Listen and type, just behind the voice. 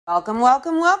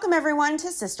Welcome everyone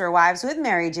to Sister Wives with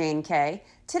Mary Jane K.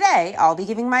 Today, I'll be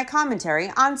giving my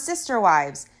commentary on Sister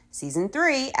Wives, Season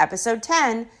 3, Episode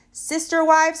 10, Sister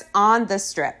Wives on the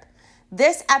Strip.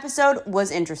 This episode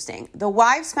was interesting. The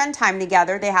wives spend time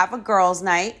together. They have a girls'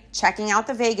 night, checking out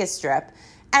the Vegas Strip,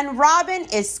 and Robin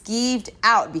is skeeved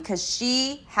out because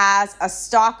she has a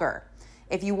stalker.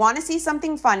 If you want to see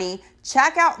something funny,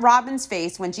 check out Robin's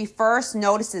face when she first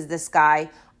notices this guy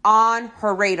on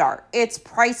her radar. It's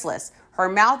priceless. Her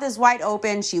mouth is wide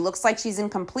open. She looks like she's in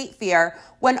complete fear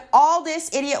when all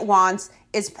this idiot wants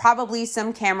is probably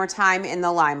some camera time in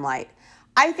the limelight.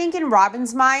 I think in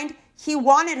Robin's mind, he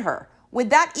wanted her. With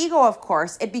that ego, of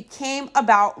course, it became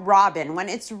about Robin when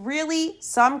it's really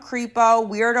some creepo,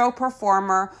 weirdo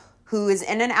performer who is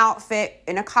in an outfit,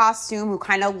 in a costume, who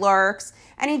kind of lurks,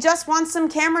 and he just wants some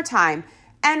camera time.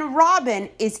 And Robin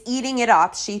is eating it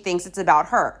up. She thinks it's about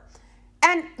her.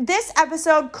 And this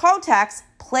episode, Kotex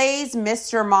plays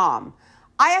Mr. Mom.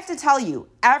 I have to tell you,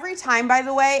 every time, by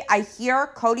the way, I hear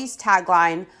Cody's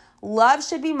tagline, "Love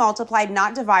should be multiplied,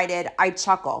 not divided," I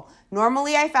chuckle.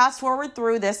 Normally, I fast forward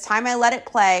through. This time, I let it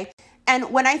play.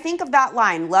 And when I think of that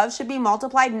line, "Love should be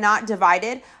multiplied, not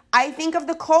divided," I think of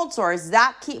the cold sores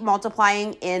that keep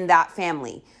multiplying in that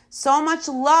family. So much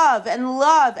love and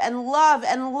love and love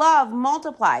and love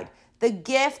multiplied. The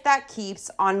gift that keeps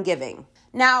on giving.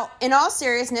 Now, in all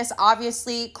seriousness,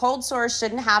 obviously, cold sores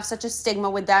shouldn't have such a stigma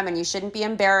with them, and you shouldn't be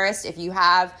embarrassed if you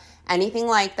have anything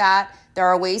like that. There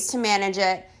are ways to manage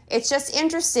it. It's just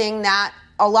interesting that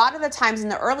a lot of the times in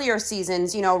the earlier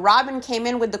seasons, Robin came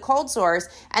in with the cold sores,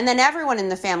 and then everyone in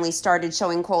the family started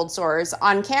showing cold sores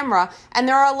on camera, and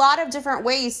there are a lot of different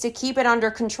ways to keep it under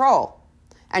control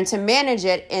and to manage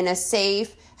it in a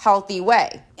safe, healthy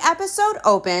way. The episode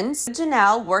opens with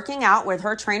Janelle working out with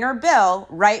her trainer Bill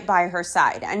right by her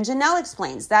side. And Janelle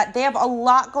explains that they have a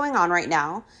lot going on right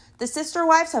now. The sister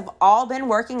wives have all been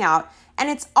working out, and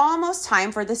it's almost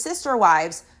time for the sister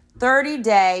wives'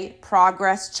 30-day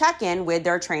progress check-in with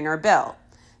their trainer Bill.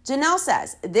 Janelle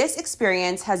says this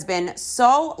experience has been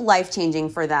so life-changing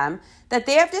for them that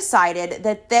they have decided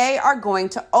that they are going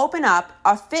to open up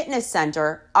a fitness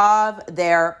center of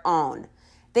their own.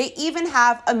 They even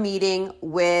have a meeting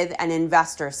with an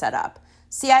investor set up.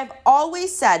 See, I've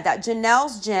always said that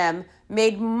Janelle's gym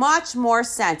made much more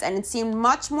sense and it seemed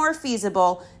much more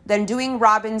feasible than doing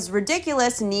Robin's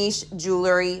ridiculous niche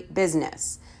jewelry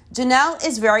business. Janelle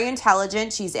is very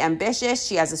intelligent. She's ambitious.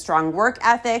 She has a strong work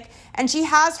ethic, and she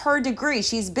has her degree.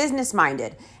 She's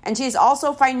business-minded, and she's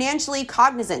also financially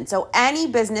cognizant. So any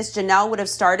business Janelle would have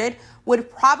started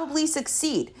would probably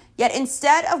succeed. Yet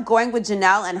instead of going with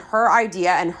Janelle and her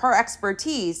idea and her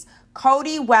expertise,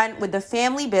 Cody went with the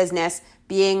family business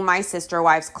being My Sister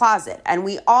Wife's Closet. And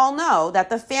we all know that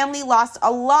the family lost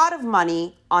a lot of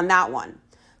money on that one.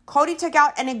 Cody took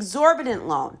out an exorbitant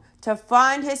loan to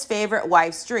fund his favorite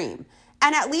wife's dream.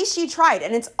 And at least she tried,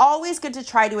 and it's always good to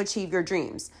try to achieve your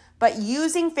dreams. But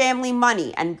using family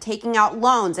money and taking out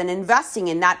loans and investing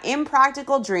in that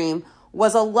impractical dream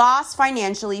was a loss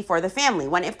financially for the family.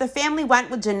 When if the family went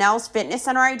with Janelle's fitness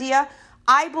center idea,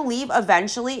 I believe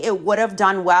eventually it would have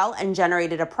done well and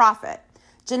generated a profit.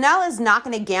 Janelle is not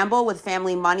going to gamble with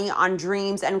family money on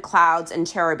dreams and clouds and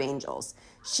cherub angels.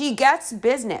 She gets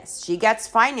business, she gets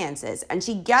finances, and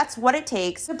she gets what it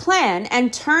takes to plan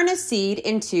and turn a seed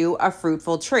into a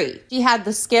fruitful tree. She had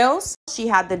the skills, she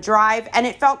had the drive, and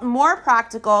it felt more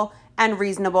practical and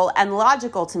reasonable and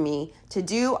logical to me to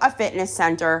do a fitness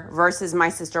center versus My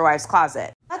Sister Wife's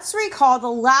Closet. Let's recall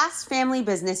the last family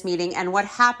business meeting and what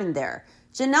happened there.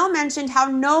 Janelle mentioned how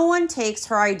no one takes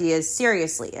her ideas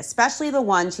seriously, especially the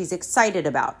ones she's excited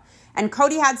about. And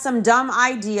Cody had some dumb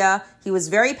idea he was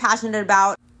very passionate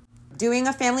about, doing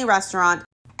a family restaurant.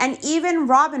 And even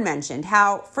Robin mentioned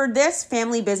how for this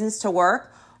family business to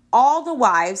work, all the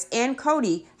wives and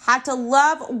Cody had to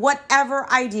love whatever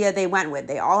idea they went with.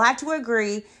 They all had to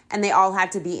agree and they all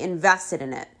had to be invested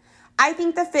in it. I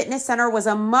think the fitness center was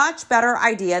a much better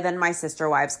idea than My Sister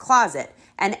Wife's Closet,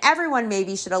 and everyone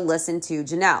maybe should have listened to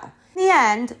Janelle. In the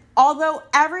end, although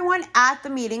everyone at the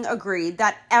meeting agreed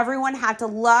that everyone had to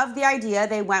love the idea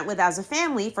they went with as a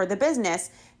family for the business,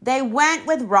 they went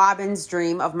with Robin's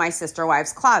dream of My Sister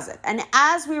Wife's Closet. And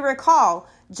as we recall,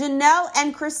 Janelle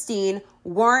and Christine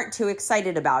weren't too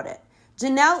excited about it.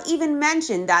 Janelle even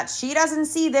mentioned that she doesn't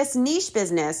see this niche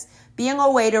business being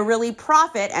a way to really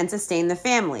profit and sustain the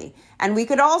family. And we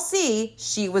could all see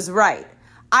she was right.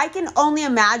 I can only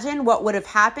imagine what would have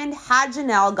happened had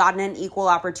Janelle gotten an equal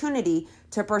opportunity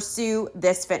to pursue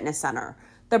this fitness center.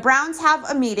 The Browns have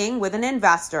a meeting with an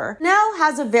investor. Janelle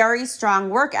has a very strong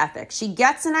work ethic. She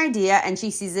gets an idea and she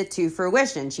sees it to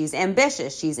fruition. She's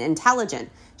ambitious, she's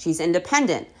intelligent, she's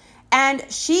independent, and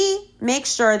she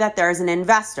makes sure that there's an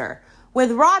investor.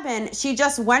 With Robin, she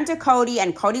just went to Cody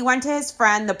and Cody went to his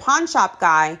friend, the pawn shop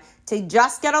guy, to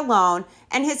just get a loan,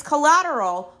 and his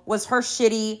collateral was her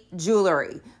shitty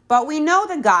jewelry. But we know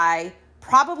the guy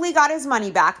probably got his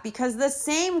money back because the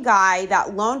same guy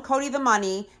that loaned Cody the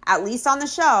money, at least on the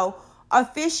show,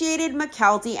 officiated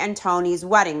McKelty and Tony's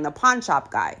wedding, the pawn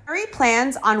shop guy. Mary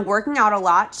plans on working out a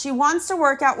lot. She wants to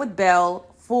work out with Bill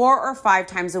 4 or 5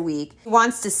 times a week. She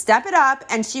wants to step it up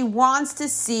and she wants to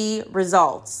see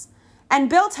results. And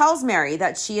Bill tells Mary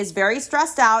that she is very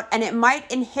stressed out and it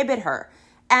might inhibit her.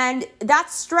 And that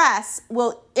stress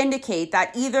will indicate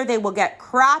that either they will get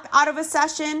crap out of a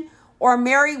session or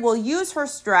Mary will use her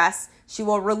stress, she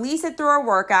will release it through her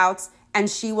workouts, and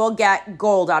she will get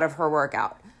gold out of her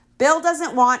workout. Bill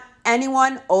doesn't want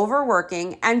anyone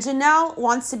overworking, and Janelle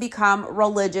wants to become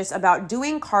religious about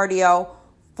doing cardio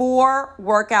 4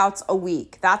 workouts a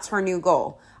week. That's her new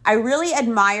goal. I really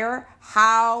admire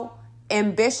how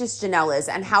ambitious Janelle is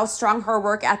and how strong her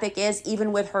work ethic is,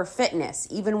 even with her fitness,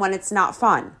 even when it's not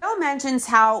fun. Bill mentions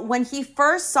how when he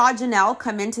first saw Janelle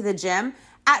come into the gym,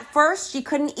 at first she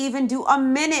couldn't even do a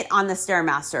minute on the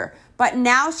Stairmaster, but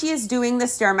now she is doing the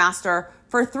Stairmaster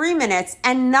for 3 minutes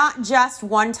and not just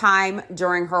one time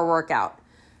during her workout.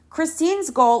 Christine's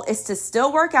goal is to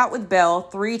still work out with Bill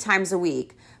 3 times a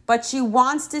week, but she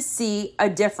wants to see a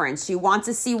difference. She wants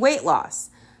to see weight loss.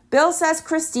 Bill says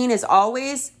Christine is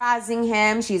always razzing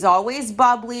him. She's always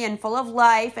bubbly and full of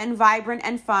life and vibrant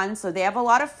and fun. So they have a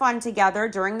lot of fun together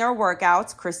during their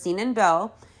workouts, Christine and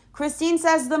Bill. Christine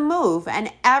says the move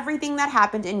and everything that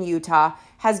happened in Utah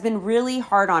has been really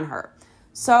hard on her.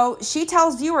 So she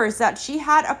tells viewers that she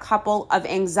had a couple of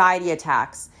anxiety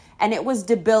attacks and it was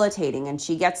debilitating and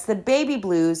she gets the baby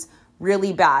blues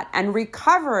really bad. And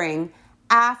recovering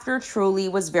after truly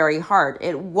was very hard.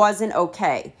 It wasn't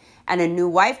okay. And a new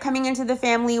wife coming into the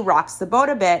family rocks the boat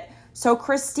a bit. So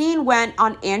Christine went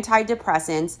on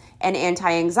antidepressants and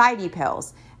anti-anxiety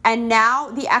pills. And now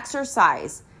the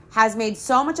exercise has made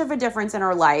so much of a difference in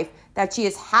her life that she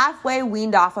is halfway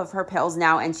weaned off of her pills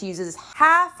now and she uses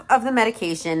half of the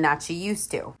medication that she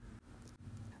used to.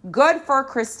 Good for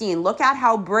Christine. Look at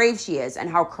how brave she is and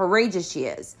how courageous she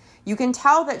is. You can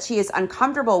tell that she is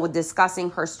uncomfortable with discussing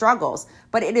her struggles,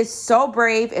 but it is so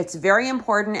brave, it's very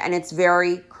important, and it's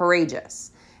very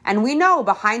courageous. And we know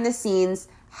behind the scenes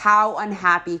how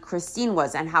unhappy Christine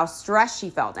was and how stressed she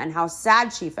felt and how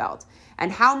sad she felt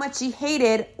and how much she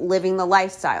hated living the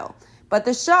lifestyle. But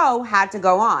the show had to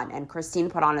go on, and Christine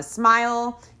put on a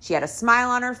smile. She had a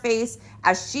smile on her face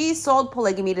as she sold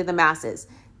polygamy to the masses,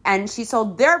 and she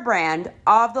sold their brand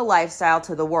of the lifestyle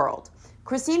to the world.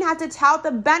 Christine had to tout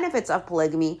the benefits of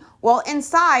polygamy, while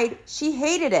inside she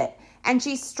hated it and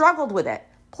she struggled with it.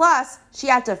 Plus, she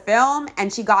had to film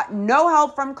and she got no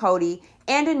help from Cody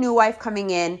and a new wife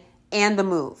coming in and the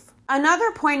move.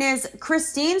 Another point is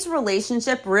Christine's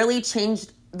relationship really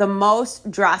changed the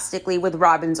most drastically with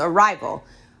Robin's arrival.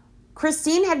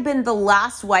 Christine had been the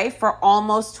last wife for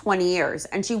almost 20 years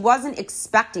and she wasn't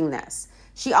expecting this.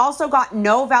 She also got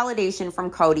no validation from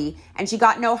Cody and she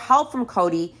got no help from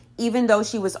Cody, even though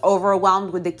she was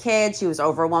overwhelmed with the kids, she was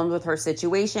overwhelmed with her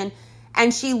situation.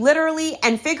 And she literally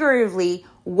and figuratively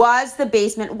was the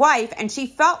basement wife, and she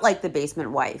felt like the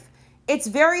basement wife. It's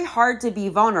very hard to be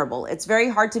vulnerable. It's very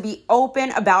hard to be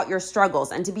open about your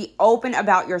struggles and to be open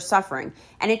about your suffering.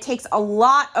 And it takes a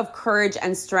lot of courage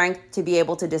and strength to be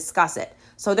able to discuss it.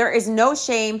 So there is no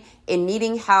shame in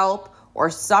needing help or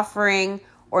suffering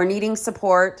or needing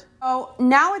support. So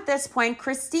now at this point,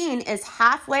 Christine is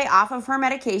halfway off of her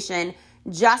medication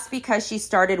just because she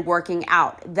started working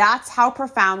out. That's how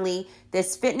profoundly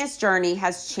this fitness journey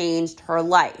has changed her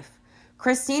life.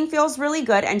 Christine feels really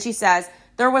good, and she says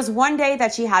there was one day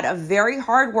that she had a very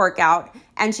hard workout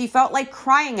and she felt like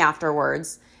crying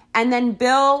afterwards. And then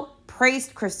Bill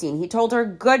praised Christine. He told her,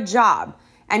 good job.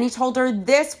 And he told her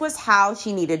this was how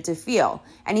she needed to feel.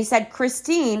 And he said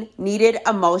Christine needed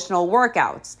emotional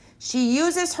workouts. She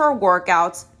uses her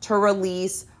workouts to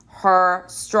release her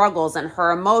struggles and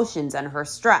her emotions and her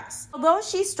stress. Although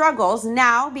she struggles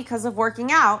now because of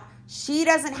working out, she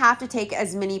doesn't have to take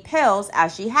as many pills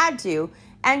as she had to.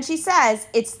 And she says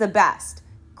it's the best.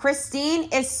 Christine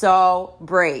is so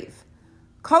brave.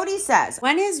 Cody says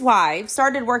when his wife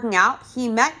started working out, he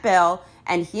met Bill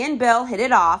and he and Bill hit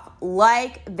it off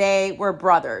like they were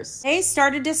brothers. They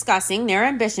started discussing their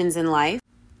ambitions in life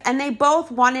and they both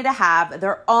wanted to have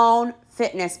their own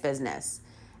fitness business.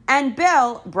 And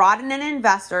Bill brought in an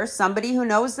investor, somebody who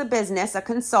knows the business, a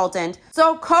consultant.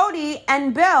 So Cody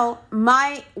and Bill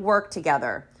might work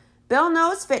together. Bill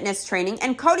knows fitness training,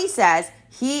 and Cody says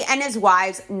he and his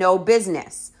wives know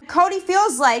business. Cody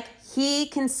feels like he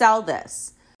can sell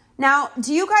this. Now,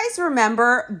 do you guys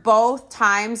remember both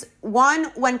times?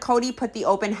 One, when Cody put the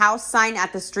open house sign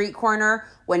at the street corner,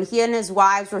 when he and his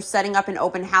wives were setting up an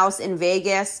open house in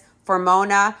Vegas for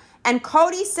Mona. And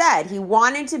Cody said he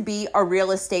wanted to be a real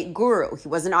estate guru. He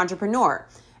was an entrepreneur.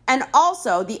 And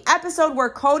also the episode where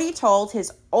Cody told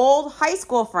his old high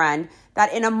school friend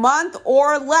that in a month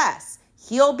or less,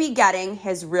 he'll be getting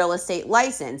his real estate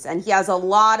license. And he has a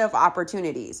lot of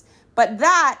opportunities. But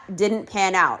that didn't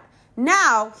pan out.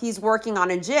 Now he's working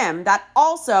on a gym that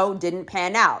also didn't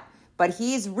pan out. But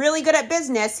he's really good at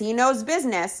business. He knows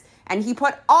business. And he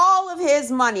put all of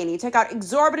his money and he took out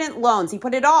exorbitant loans. He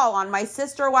put it all on my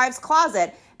sister wife's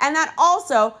closet. And that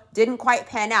also didn't quite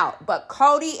pan out. But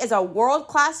Cody is a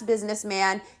world-class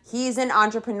businessman. He's an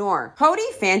entrepreneur. Cody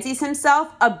fancies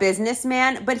himself a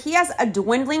businessman, but he has a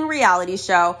dwindling reality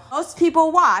show most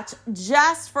people watch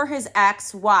just for his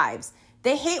ex-wives.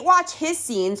 They hate watch his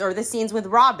scenes or the scenes with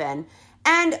Robin.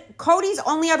 And Cody's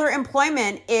only other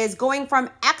employment is going from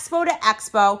expo to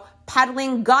expo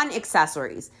peddling gun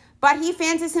accessories. But he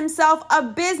fancies himself a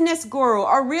business guru,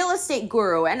 a real estate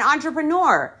guru, an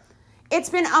entrepreneur.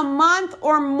 It's been a month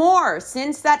or more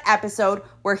since that episode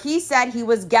where he said he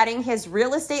was getting his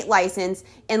real estate license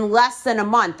in less than a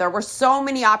month. There were so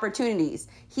many opportunities.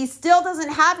 He still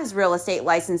doesn't have his real estate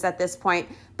license at this point,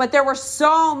 but there were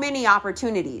so many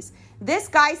opportunities. This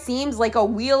guy seems like a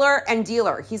wheeler and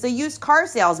dealer. He's a used car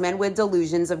salesman with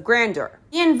delusions of grandeur.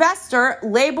 The investor,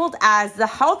 labeled as the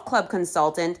health club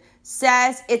consultant,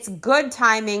 says it's good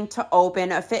timing to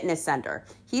open a fitness center.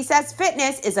 He says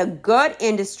fitness is a good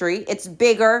industry. It's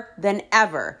bigger than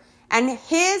ever. And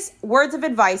his words of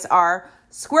advice are,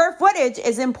 square footage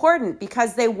is important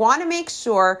because they want to make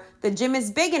sure the gym is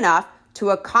big enough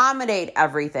to accommodate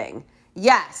everything.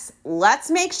 Yes, let's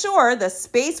make sure the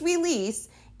space we lease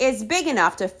is big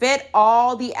enough to fit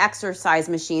all the exercise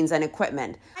machines and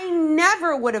equipment. I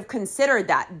never would have considered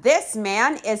that. This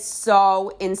man is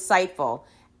so insightful.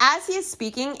 As he is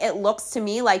speaking, it looks to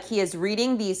me like he is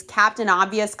reading these Captain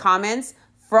Obvious comments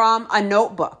from a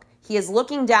notebook. He is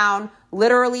looking down,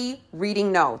 literally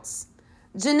reading notes.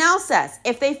 Janelle says,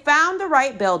 if they found the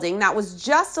right building that was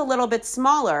just a little bit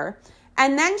smaller,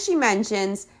 and then she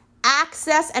mentions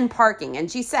access and parking,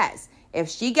 and she says, if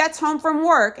she gets home from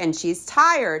work and she's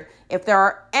tired, if there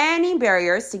are any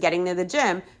barriers to getting to the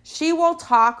gym, she will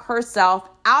talk herself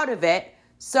out of it.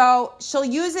 So she'll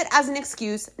use it as an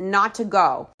excuse not to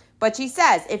go. But she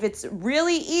says if it's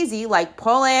really easy, like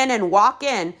pull in and walk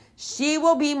in, she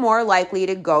will be more likely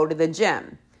to go to the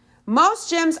gym.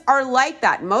 Most gyms are like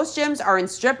that. Most gyms are in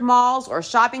strip malls or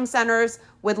shopping centers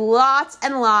with lots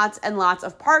and lots and lots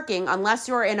of parking, unless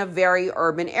you're in a very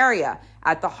urban area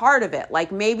at the heart of it,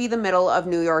 like maybe the middle of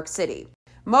New York City.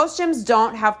 Most gyms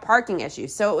don't have parking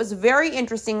issues. So it was very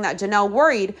interesting that Janelle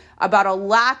worried about a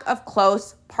lack of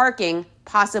close parking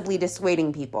possibly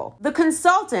dissuading people. The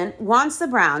consultant wants the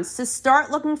Browns to start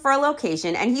looking for a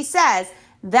location, and he says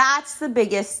that's the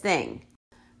biggest thing.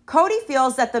 Cody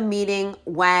feels that the meeting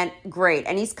went great,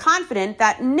 and he's confident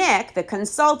that Nick, the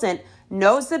consultant,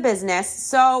 knows the business.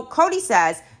 So Cody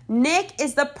says Nick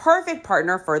is the perfect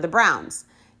partner for the Browns.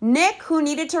 Nick, who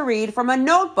needed to read from a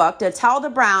notebook to tell the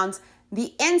Browns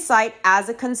the insight as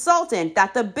a consultant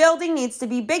that the building needs to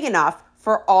be big enough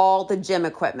for all the gym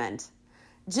equipment.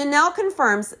 Janelle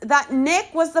confirms that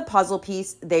Nick was the puzzle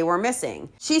piece they were missing.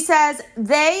 She says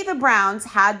the Browns,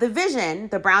 had the vision,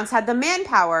 the Browns had the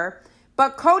manpower,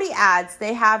 but Cody adds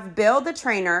they have Bill the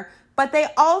trainer, but they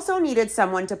also needed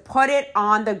someone to put it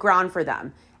on the ground for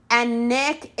them. And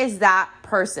Nick is that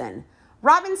person.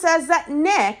 Robin says that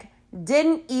Nick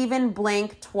didn't even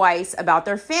blink twice about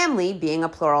their family being a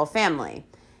plural family.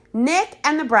 Nick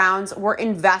and the Browns were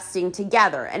investing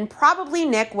together, and probably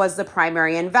Nick was the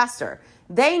primary investor.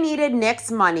 They needed Nick's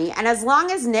money, and as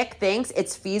long as Nick thinks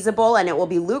it's feasible and it will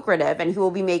be lucrative and he will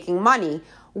be making money,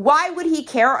 why would he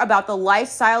care about the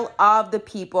lifestyle of the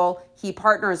people he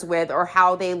partners with or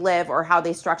how they live or how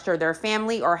they structure their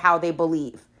family or how they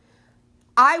believe?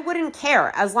 I wouldn't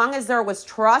care as long as there was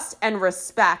trust and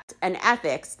respect and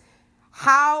ethics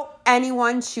how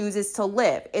anyone chooses to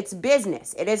live. It's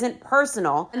business. It isn't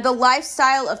personal. And the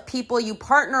lifestyle of people you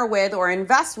partner with or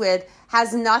invest with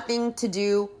has nothing to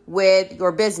do with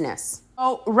your business.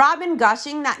 Oh, Robin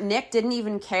gushing that Nick didn't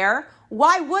even care.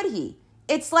 Why would he?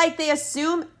 It's like they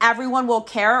assume everyone will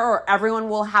care or everyone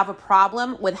will have a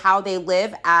problem with how they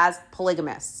live as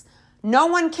polygamists. No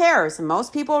one cares.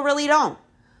 Most people really don't.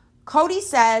 Cody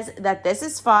says that this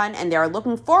is fun and they're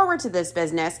looking forward to this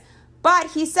business,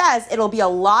 but he says it'll be a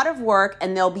lot of work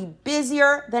and they'll be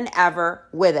busier than ever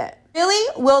with it.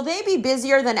 Really? Will they be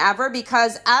busier than ever?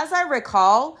 Because as I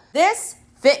recall, this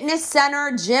fitness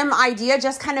center gym idea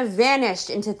just kind of vanished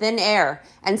into thin air,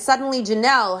 and suddenly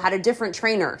Janelle had a different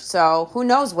trainer, so who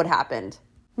knows what happened.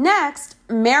 Next,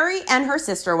 Mary and her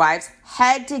sister wives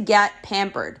head to get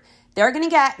pampered. They're going to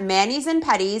get manis and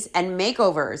petties and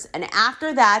makeovers, and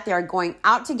after that, they're going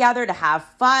out together to have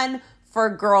fun for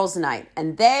girls' night,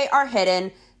 and they are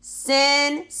hitting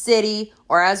Sin City,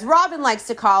 or as Robin likes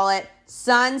to call it,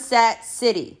 Sunset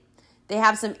City. They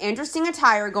have some interesting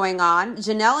attire going on.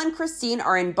 Janelle and Christine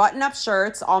are in button-up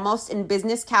shirts, almost in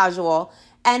business casual,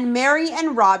 and Mary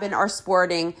and Robin are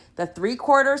sporting the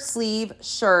 3/4 sleeve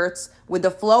shirts with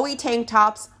the flowy tank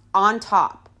tops on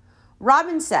top.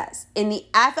 Robin says, in the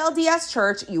FLDS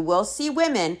church, you will see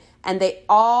women, and they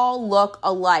all look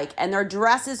alike, and their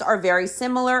dresses are very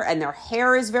similar, and their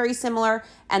hair is very similar,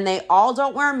 and they all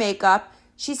don't wear makeup.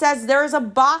 She says there is a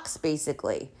box,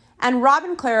 basically. And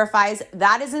Robin clarifies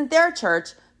that isn't their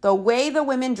church. The way the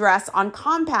women dress on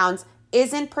compounds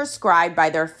isn't prescribed by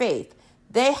their faith.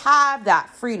 They have that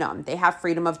freedom. They have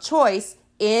freedom of choice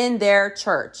in their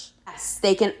church. Yes,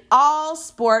 they can all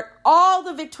sport all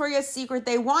the Victoria's Secret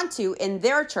they want to in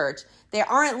their church. They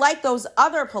aren't like those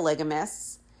other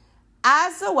polygamists.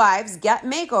 As the wives get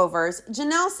makeovers,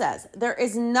 Janelle says there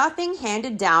is nothing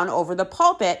handed down over the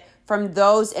pulpit from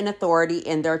those in authority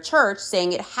in their church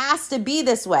saying it has to be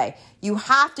this way. You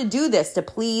have to do this to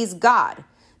please God.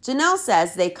 Janelle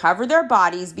says they cover their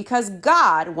bodies because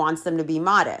God wants them to be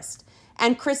modest.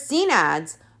 And Christine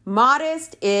adds,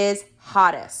 modest is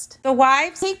hottest. The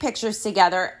wives take pictures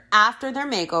together after their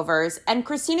makeovers, and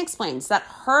Christine explains that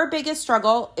her biggest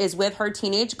struggle is with her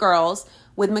teenage girls,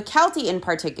 with McKelty in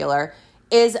particular,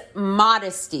 is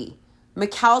modesty.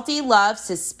 McKelty loves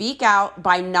to speak out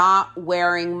by not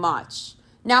wearing much.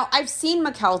 Now, I've seen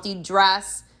McKelty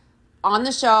dress on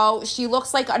the show. She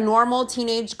looks like a normal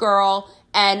teenage girl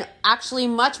and actually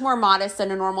much more modest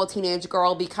than a normal teenage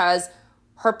girl because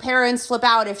her parents flip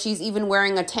out if she's even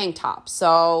wearing a tank top.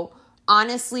 So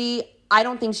honestly, I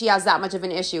don't think she has that much of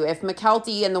an issue. If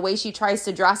McKelty and the way she tries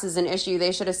to dress is an issue,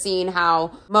 they should have seen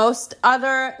how most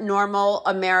other normal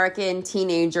American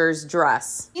teenagers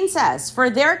dress. He says for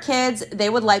their kids, they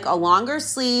would like a longer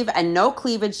sleeve and no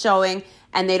cleavage showing,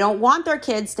 and they don't want their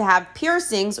kids to have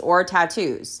piercings or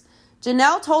tattoos.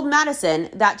 Janelle told Madison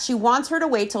that she wants her to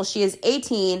wait till she is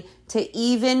 18 to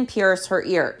even pierce her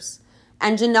ears.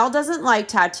 And Janelle doesn't like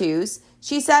tattoos.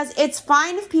 She says it's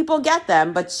fine if people get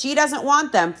them, but she doesn't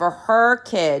want them for her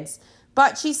kids.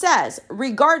 But she says,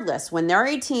 regardless, when they're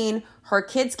 18, her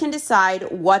kids can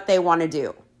decide what they want to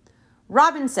do.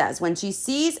 Robin says when she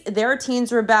sees their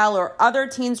teens rebel or other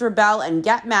teens rebel and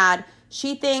get mad,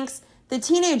 she thinks the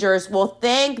teenagers will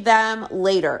thank them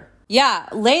later. Yeah,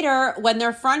 later when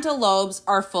their frontal lobes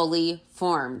are fully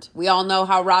formed. We all know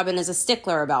how Robin is a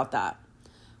stickler about that.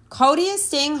 Cody is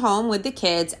staying home with the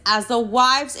kids as the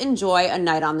wives enjoy a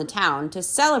night on the town to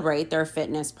celebrate their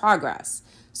fitness progress.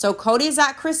 So Cody's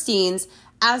at Christine's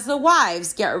as the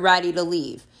wives get ready to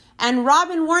leave. And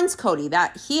Robin warns Cody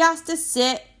that he has to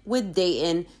sit with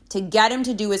Dayton to get him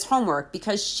to do his homework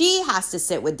because she has to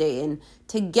sit with Dayton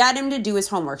to get him to do his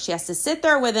homework. She has to sit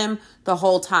there with him the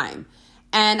whole time.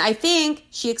 And I think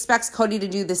she expects Cody to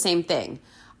do the same thing.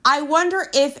 I wonder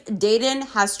if Dayton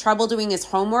has trouble doing his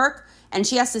homework and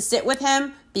she has to sit with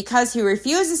him because he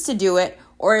refuses to do it,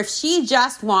 or if she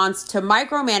just wants to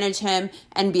micromanage him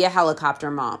and be a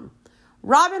helicopter mom.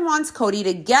 Robin wants Cody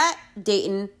to get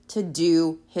Dayton to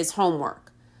do his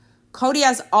homework. Cody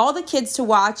has all the kids to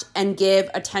watch and give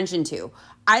attention to.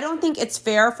 I don't think it's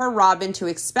fair for Robin to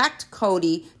expect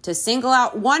Cody to single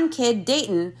out one kid,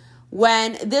 Dayton,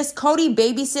 when this Cody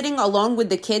babysitting alone with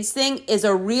the kids thing is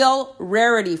a real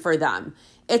rarity for them.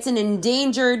 It's an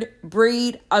endangered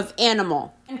breed of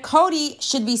animal. And Cody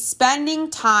should be spending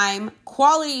time,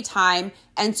 quality time,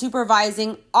 and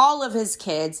supervising all of his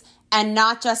kids and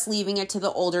not just leaving it to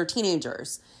the older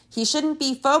teenagers. He shouldn't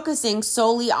be focusing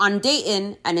solely on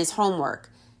Dayton and his homework.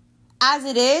 As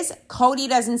it is, Cody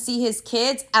doesn't see his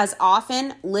kids as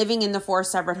often living in the 4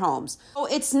 separate homes. So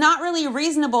it's not really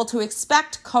reasonable to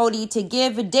expect Cody to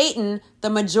give Dayton the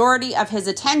majority of his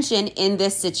attention in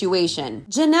this situation.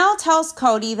 Janelle tells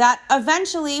Cody that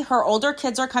eventually her older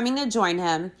kids are coming to join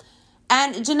him.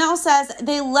 And Janelle says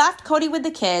they left Cody with the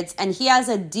kids and he has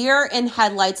a deer in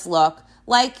headlights look,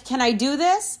 like, can I do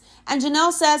this? And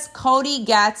Janelle says Cody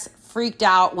gets freaked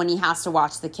out when he has to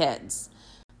watch the kids.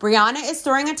 Brianna is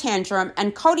throwing a tantrum,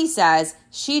 and Cody says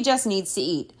she just needs to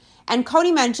eat. And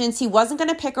Cody mentions he wasn't going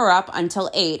to pick her up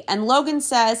until 8, and Logan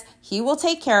says he will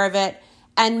take care of it,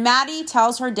 and Maddie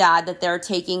tells her dad that they're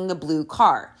taking the blue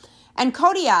car. And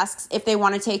Cody asks if they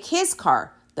want to take his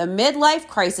car, the midlife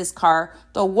crisis car,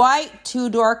 the white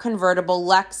 2-door convertible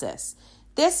Lexus.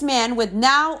 This man with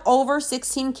now over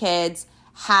 16 kids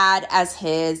had as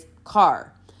his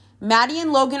car. Maddie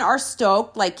and Logan are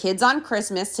stoked like kids on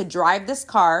Christmas to drive this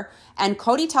car, and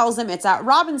Cody tells them it's at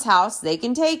Robin's house, they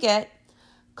can take it.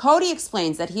 Cody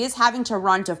explains that he is having to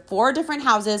run to 4 different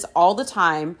houses all the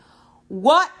time.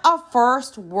 What a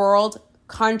first world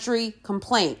country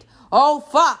complaint. Oh,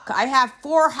 fuck, I have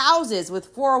 4 houses with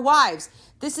 4 wives.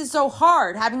 This is so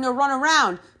hard, having to run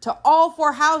around to all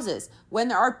 4 houses when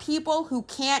there are people who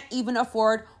can't even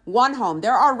afford one home.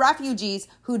 There are refugees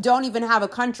who don't even have a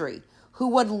country, who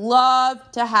would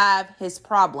love to have his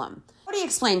problem. Cody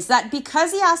explains that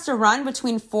because he has to run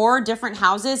between 4 different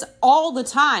houses all the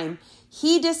time,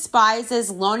 he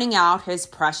despises loaning out his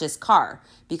precious car.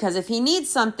 Because if he needs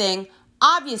something,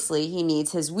 obviously he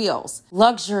needs his wheels.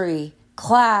 Luxury,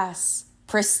 class,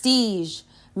 prestige,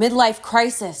 midlife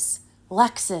crisis,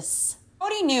 Lexus.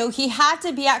 Cody knew he had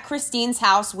to be at Christine's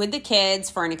house with the kids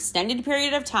for an extended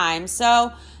period of time,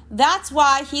 so that's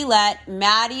why he let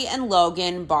Maddie and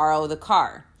Logan borrow the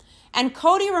car. And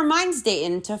Cody reminds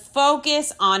Dayton to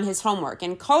focus on his homework.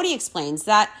 And Cody explains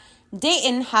that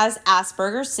Dayton has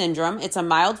Asperger's syndrome. It's a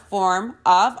mild form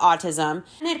of autism,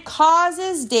 and it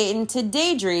causes Dayton to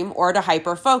daydream or to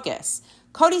hyperfocus.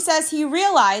 Cody says he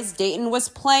realized Dayton was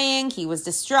playing, he was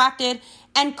distracted,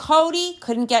 and Cody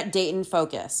couldn't get Dayton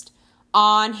focused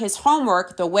on his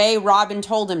homework the way Robin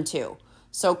told him to.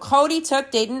 So Cody took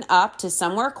Dayton up to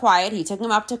somewhere quiet. He took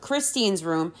him up to Christine's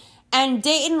room, and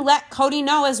Dayton let Cody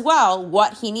know as well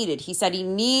what he needed. He said he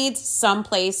needs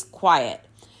someplace quiet.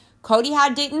 Cody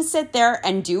had Dayton sit there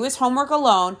and do his homework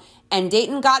alone, and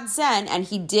Dayton got zen and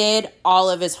he did all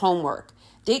of his homework.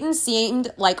 Dayton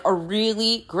seemed like a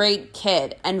really great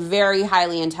kid and very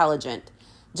highly intelligent.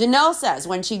 Janelle says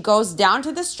when she goes down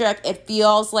to the strip, it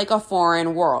feels like a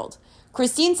foreign world.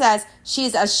 Christine says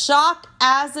she's as shocked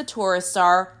as the tourists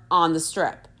are on the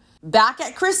strip. Back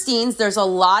at Christine's, there's a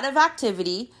lot of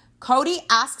activity. Cody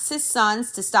asks his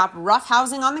sons to stop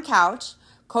roughhousing on the couch.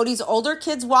 Cody's older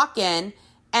kids walk in,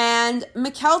 and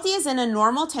McKelty is in a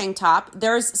normal tank top.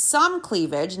 There's some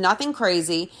cleavage, nothing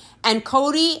crazy, and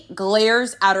Cody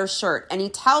glares at her shirt, and he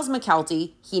tells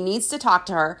McKelty he needs to talk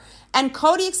to her. And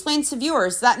Cody explains to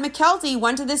viewers that McKelty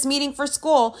went to this meeting for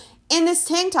school in this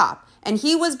tank top, and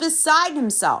he was beside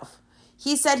himself.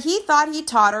 He said he thought he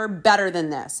taught her better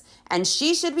than this, and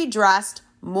she should be dressed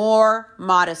more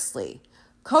modestly.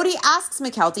 Cody asks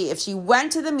McKelty if she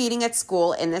went to the meeting at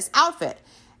school in this outfit,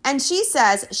 and she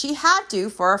says she had to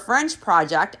for a French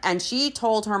project, and she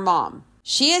told her mom.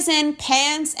 She is in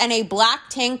pants and a black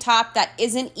tank top that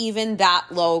isn't even that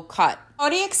low cut.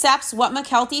 Cody accepts what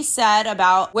McKelty said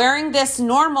about wearing this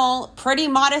normal, pretty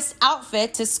modest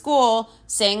outfit to school,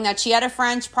 saying that she had a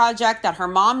French project, that her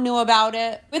mom knew about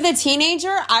it. With a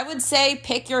teenager, I would say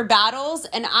pick your battles,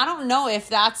 and I don't know if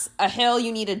that's a hill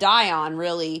you need to die on,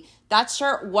 really. That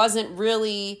shirt wasn't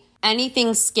really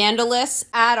anything scandalous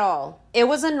at all. It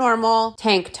was a normal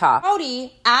tank top.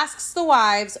 Cody asks the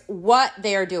wives what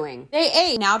they're doing. They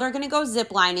ate. Now they're going to go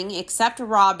ziplining, except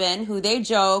Robin, who they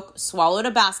joke swallowed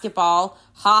a basketball.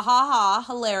 Ha ha ha,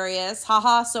 hilarious. Ha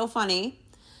ha, so funny.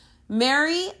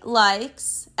 Mary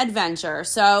likes adventure,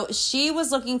 so she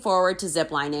was looking forward to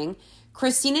ziplining.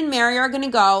 Christine and Mary are going to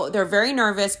go. They're very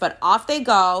nervous, but off they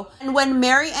go. And when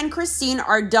Mary and Christine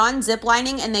are done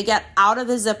ziplining and they get out of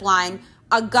the zipline,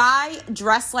 a guy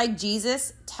dressed like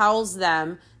Jesus tells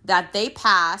them that they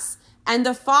pass, and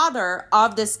the father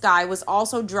of this guy was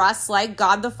also dressed like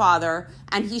God the Father,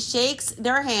 and he shakes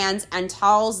their hands and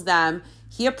tells them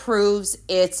he approves,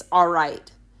 it's all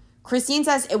right. Christine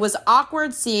says it was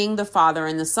awkward seeing the father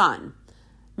and the son.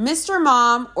 Mr.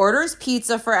 Mom orders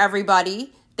pizza for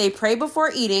everybody. They pray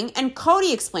before eating, and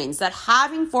Cody explains that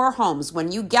having 4 homes,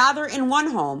 when you gather in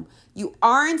one home, you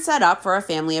aren't set up for a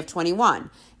family of 21.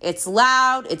 It's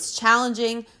loud, it's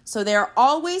challenging, so they're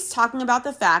always talking about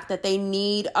the fact that they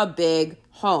need a big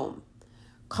home.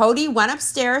 Cody went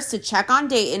upstairs to check on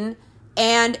Dayton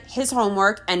and his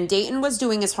homework, and Dayton was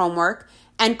doing his homework,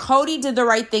 and Cody did the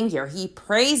right thing here. He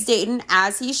praised Dayton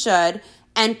as he should,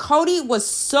 and Cody was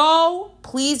so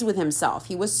pleased with himself.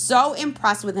 He was so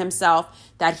impressed with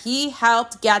himself that he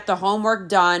helped get the homework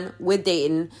done with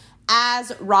Dayton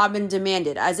as Robin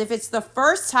demanded, as if it's the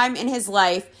first time in his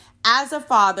life as a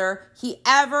father he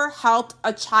ever helped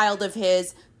a child of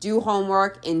his do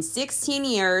homework in 16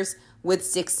 years. with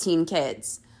 16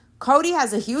 kids. Cody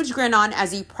has a huge grin on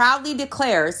as he proudly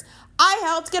declares, "I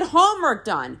helped get homework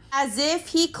done," as if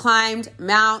he climbed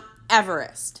Mount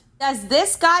Everest. Does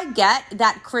this guy get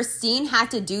that Christine had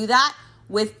to do that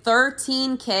with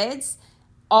 13 kids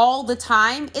all the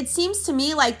time? It seems to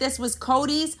me like this was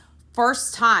Cody's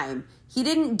first time. He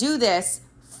didn't do this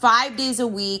 5 days a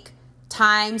week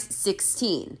times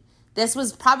 16. This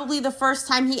was probably the first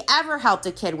time he ever helped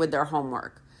a kid with their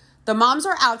homework. The moms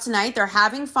are out tonight. They're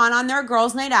having fun on their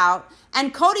girls' night out.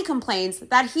 And Cody complains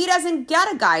that he doesn't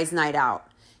get a guy's night out.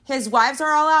 His wives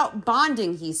are all out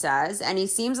bonding, he says, and he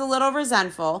seems a little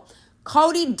resentful.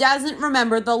 Cody doesn't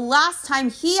remember the last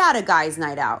time he had a guy's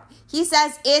night out. He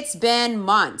says it's been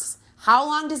months. How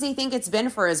long does he think it's been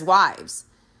for his wives?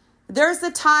 There's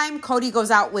the time Cody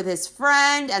goes out with his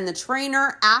friend and the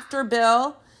trainer after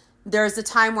Bill. There's the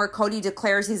time where Cody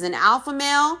declares he's an alpha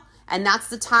male. And that's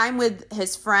the time with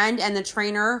his friend and the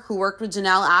trainer who worked with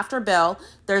Janelle after Bill.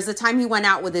 There's the time he went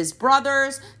out with his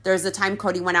brothers. There's the time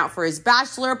Cody went out for his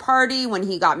bachelor party when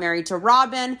he got married to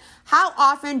Robin. How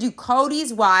often do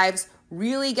Cody's wives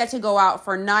really get to go out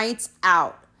for nights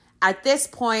out at this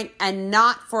point and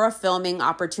not for a filming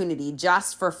opportunity,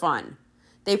 just for fun?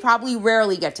 They probably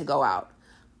rarely get to go out.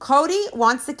 Cody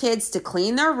wants the kids to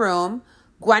clean their room.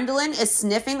 Gwendolyn is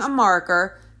sniffing a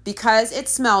marker because it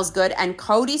smells good, and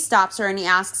Cody stops her and he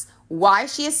asks why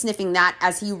she is sniffing that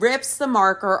as he rips the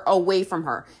marker away from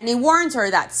her. And he warns her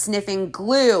that sniffing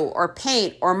glue or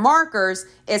paint or markers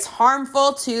is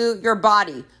harmful to your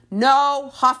body. No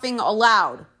huffing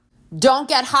allowed. Don't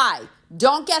get high.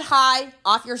 Don't get high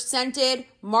off your scented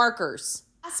markers.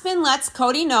 Aspen lets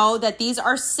Cody know that these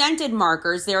are scented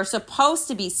markers. They are supposed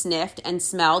to be sniffed and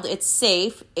smelled. It's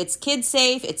safe. It's kid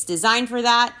safe. It's designed for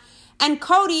that. And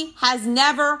Cody has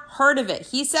never heard of it.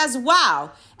 He says,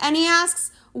 wow. And he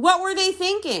asks, what were they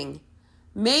thinking?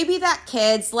 Maybe that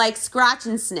kids like scratch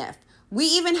and sniff. We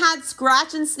even had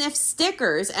scratch and sniff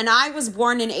stickers, and I was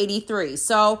born in 83.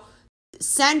 So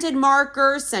scented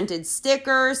markers, scented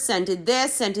stickers, scented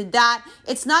this, scented that.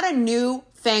 It's not a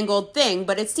newfangled thing,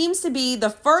 but it seems to be the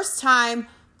first time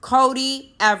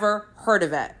Cody ever heard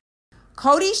of it.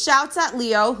 Cody shouts at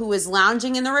Leo, who is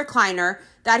lounging in the recliner,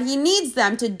 that he needs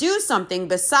them to do something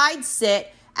besides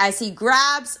sit as he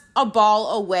grabs a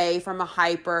ball away from a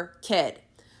hyper kid.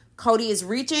 Cody is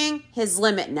reaching his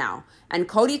limit now, and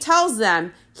Cody tells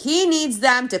them he needs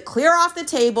them to clear off the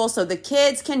table so the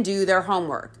kids can do their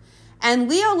homework. And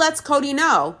Leo lets Cody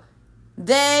know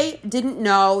they didn't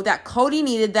know that Cody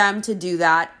needed them to do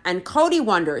that, and Cody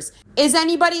wonders, is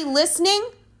anybody listening?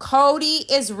 Cody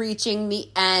is reaching the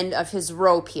end of his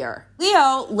rope here.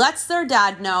 Leo lets their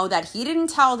dad know that he didn't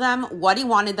tell them what he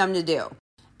wanted them to do.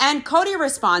 And Cody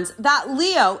responds that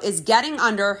Leo is getting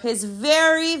under his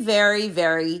very, very,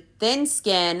 very thin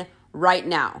skin right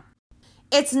now.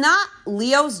 It's not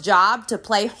Leo's job to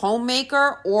play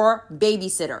homemaker or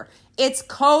babysitter. It's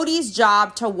Cody's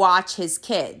job to watch his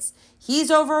kids. He's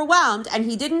overwhelmed and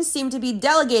he didn't seem to be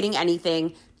delegating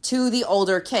anything to the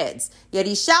older kids. Yet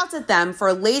he shouts at them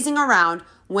for lazing around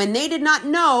when they did not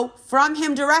know from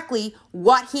him directly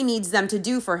what he needs them to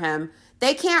do for him.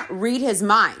 They can't read his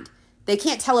mind. They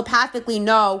can't telepathically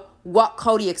know what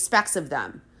Cody expects of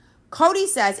them. Cody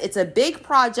says it's a big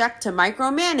project to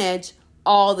micromanage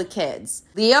all the kids.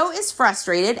 Leo is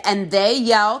frustrated and they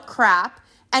yell crap,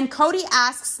 and Cody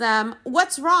asks them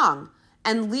what's wrong.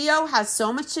 And Leo has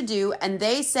so much to do, and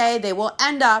they say they will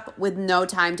end up with no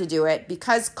time to do it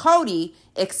because Cody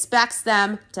expects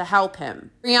them to help him.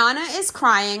 Brianna is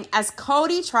crying as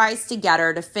Cody tries to get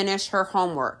her to finish her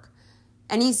homework.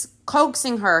 And he's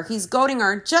coaxing her, he's goading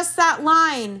her, just that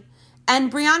line.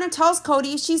 And Brianna tells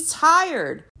Cody she's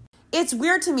tired. It's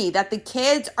weird to me that the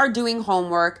kids are doing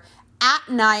homework at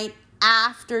night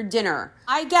after dinner.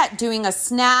 I get doing a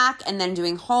snack and then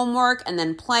doing homework and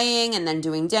then playing and then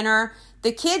doing dinner.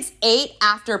 The kids ate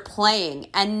after playing,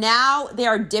 and now they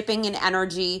are dipping in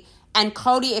energy, and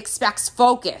Cody expects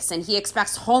focus, and he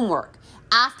expects homework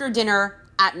after dinner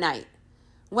at night.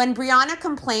 When Brianna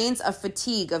complains of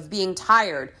fatigue, of being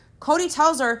tired, Cody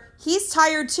tells her he's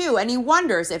tired too, and he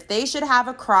wonders if they should have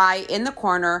a cry in the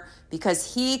corner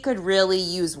because he could really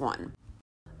use one.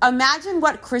 Imagine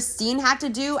what Christine had to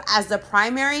do as the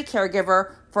primary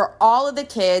caregiver for all of the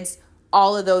kids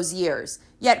all of those years.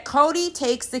 Yet Cody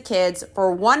takes the kids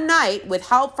for one night with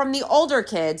help from the older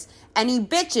kids, and he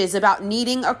bitches about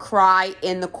needing a cry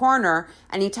in the corner,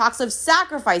 and he talks of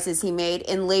sacrifices he made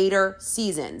in later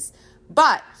seasons.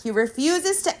 But he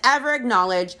refuses to ever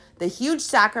acknowledge the huge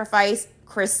sacrifice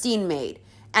Christine made.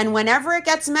 And whenever it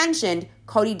gets mentioned,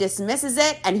 Cody dismisses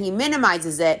it and he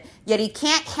minimizes it, yet he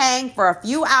can't hang for a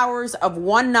few hours of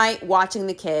one night watching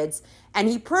the kids, and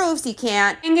he proves he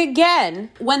can't hang again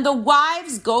when the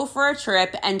wives go for a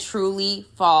trip and Truly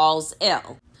falls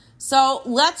ill. So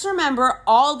let's remember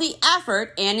all the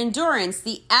effort and endurance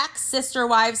the ex-sister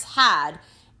wives had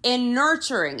in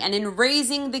nurturing and in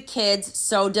raising the kids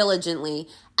so diligently,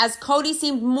 as Cody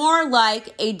seemed more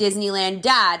like a Disneyland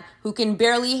dad who can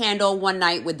barely handle one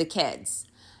night with the kids.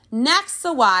 Next,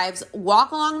 the wives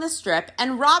walk along the strip,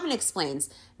 and Robin explains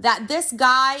that this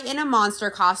guy in a monster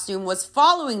costume was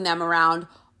following them around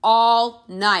all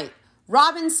night.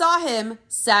 Robin saw him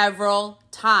several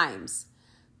times.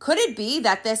 Could it be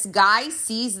that this guy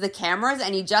sees the cameras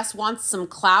and he just wants some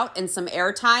clout and some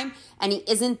airtime and he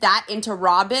isn't that into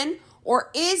Robin?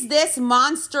 Or is this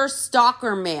monster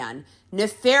stalker man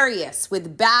nefarious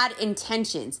with bad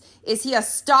intentions? Is he a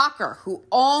stalker who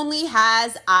only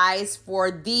has eyes for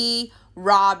the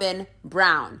Robin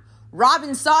Brown?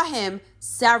 Robin saw him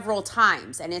several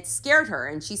times and it scared her,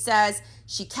 and she says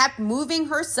she kept moving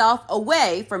herself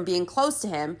away from being close to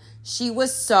him. She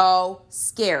was so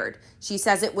scared. She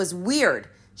says it was weird.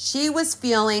 She was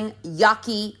feeling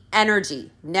yucky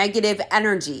energy, negative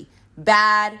energy,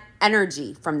 bad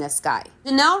energy from this guy.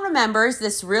 Janelle remembers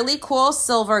this really cool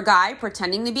silver guy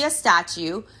pretending to be a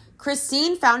statue.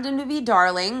 Christine found him to be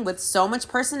darling with so much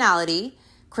personality.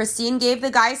 Christine gave the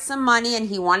guy some money and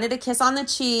he wanted a kiss on the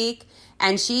cheek,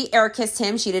 and she air kissed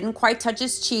him. She didn't quite touch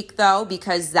his cheek though,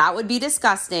 because that would be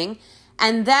disgusting.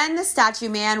 And then the statue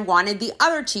man wanted the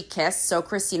other cheek kiss, so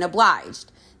Christine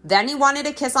obliged. Then he wanted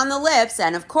a kiss on the lips,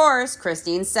 and of course,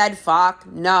 Christine said, fuck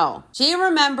no. She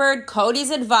remembered Cody's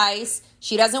advice.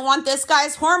 She doesn't want this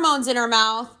guy's hormones in her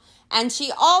mouth, and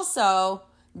she also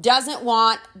doesn't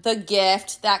want the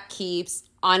gift that keeps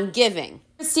on giving.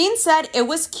 Christine said it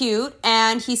was cute,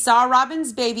 and he saw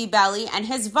Robin's baby belly, and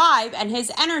his vibe and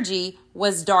his energy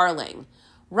was darling.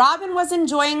 Robin was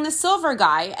enjoying the silver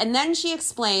guy, and then she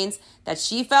explains that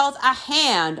she felt a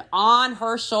hand on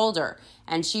her shoulder,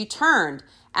 and she turned,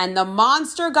 and the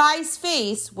monster guy's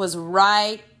face was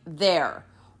right there.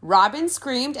 Robin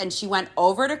screamed, and she went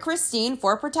over to Christine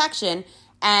for protection,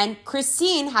 and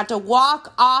Christine had to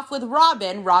walk off with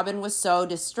Robin. Robin was so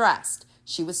distressed.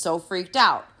 She was so freaked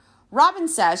out. Robin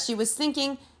says she was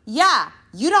thinking, yeah,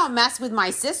 you don't mess with my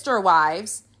sister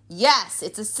wives. Yes,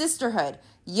 it's a sisterhood.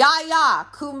 Ya,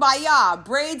 kumbaya,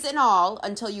 braids and all,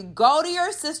 until you go to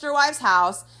your sister wife's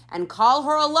house and call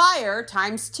her a liar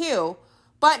 ×2.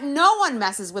 But no one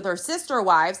messes with her sister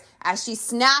wives, as she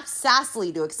snaps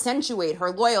sassily to accentuate her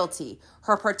loyalty,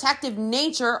 her protective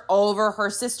nature over her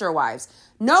sister wives.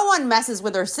 No one messes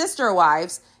with her sister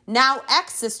wives, now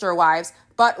ex-sister wives,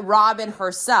 but Robin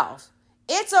herself.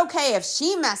 It's okay if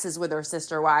she messes with her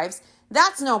sister wives.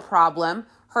 That's no problem.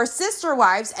 Her sister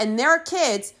wives and their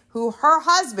kids, who her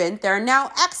husband, their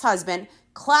now ex-husband,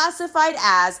 classified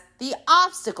as the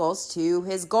obstacles to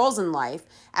his goals in life,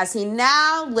 as he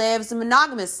now lives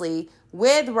monogamously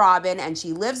with Robin, and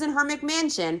she lives in her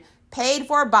McMansion, paid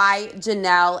for by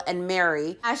Janelle and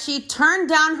Mary. As she turned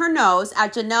down her nose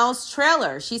at Janelle's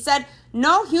trailer, she said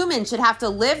no human should have to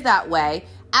live that way,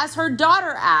 as her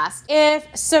daughter asked if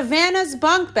Savannah's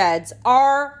bunk beds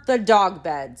are the dog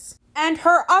beds. And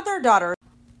her other daughter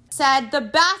said the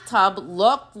bathtub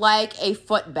looked like a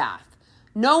foot bath.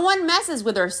 No one messes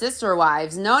with her sister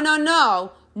wives.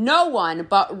 No one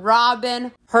but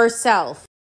Robin herself.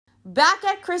 Back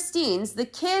at Christine's, the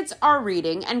kids are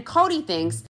reading, and Cody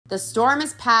thinks the storm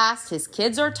is past, his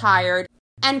kids are tired,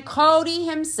 and Cody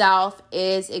himself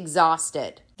is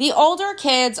exhausted. The older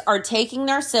kids are taking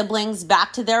their siblings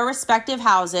back to their respective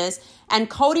houses, and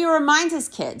Cody reminds his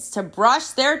kids to brush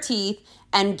their teeth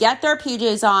and get their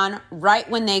PJs on right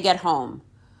when they get home.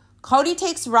 Cody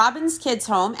takes Robin's kids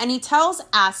home, and he tells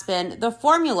Aspen the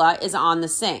formula is on the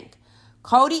sink.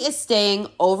 Cody is staying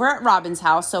over at Robin's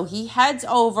house, so he heads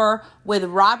over with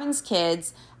Robin's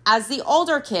kids as the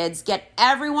older kids get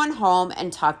everyone home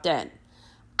and tucked in.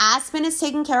 Aspen is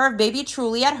taking care of baby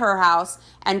Truly at her house,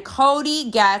 and Cody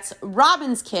gets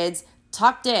Robin's kids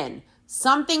tucked in,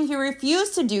 something he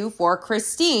refused to do for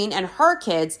Christine and her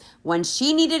kids when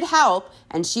she needed help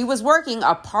and she was working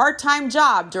a part-time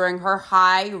job during her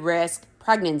high-risk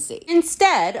pregnancy.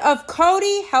 Instead of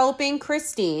Cody helping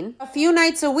Christine a few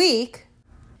nights a week,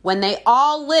 when they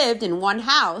all lived in one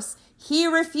house, he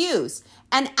refused,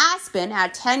 and Aspen,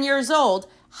 at 10 years old,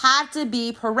 had to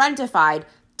be parentified,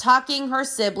 tucking her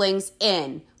siblings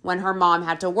in when her mom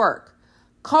had to work.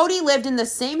 Cody lived in the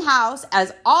same house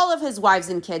as all of his wives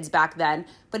and kids back then,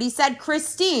 but he said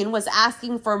Christine was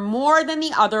asking for more than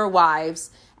the other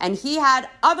wives, and he had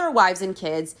other wives and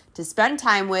kids to spend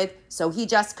time with, so he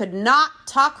just could not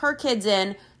tuck her kids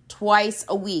in twice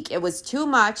a week. It was too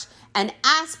much, and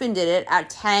Aspen did it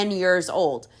at 10 years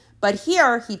old. But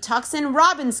here, he tucks in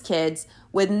Robin's kids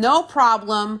with no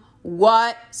problem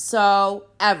whatsoever.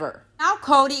 Now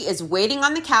Cody is waiting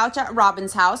on the couch at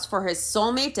Robin's house for his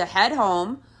soulmate to head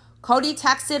home. Cody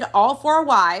texted all 4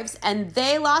 wives, and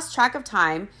they lost track of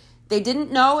time. They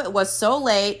didn't know it was so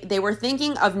late. They were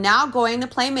thinking of now going to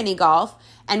play mini golf,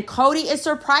 and Cody is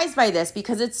surprised by this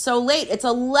because it's so late. It's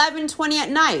 11:20 at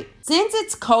night. Since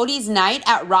it's Cody's night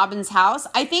at Robin's house,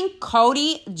 I think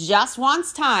Cody just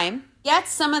wants time. Get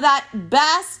some of that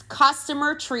best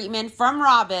customer treatment from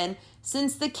Robin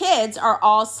since the kids are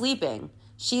all sleeping.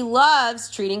 She loves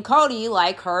treating Cody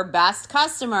like her best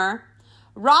customer.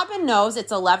 Robin knows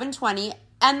it's 11:20,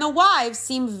 and the wives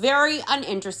seem very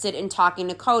uninterested in talking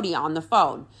to Cody on the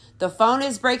phone. The phone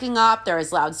is breaking up, there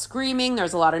is loud screaming,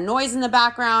 there's a lot of noise in the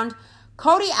background.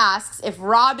 Cody asks if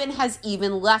Robin has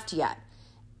even left yet.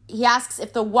 He asks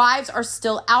if the wives are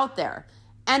still out there.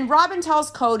 And Robin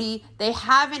tells Cody they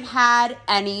haven't had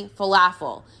any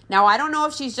falafel. Now, I don't know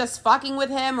if she's just fucking with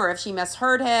him or if she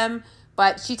misheard him,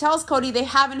 but she tells Cody they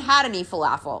haven't had any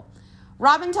falafel.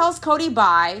 Robin tells Cody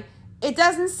bye. It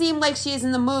doesn't seem like she's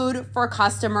in the mood for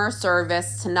customer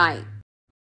service tonight.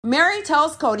 Mary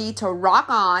tells Cody to rock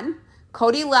on.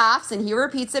 Cody laughs and he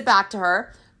repeats it back to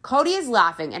her. Cody is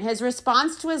laughing, and his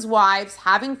response to his wives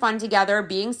having fun together,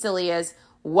 being silly, is,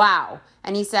 wow.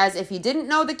 And he says if he didn't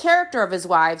know the character of his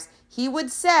wives, he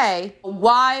would say a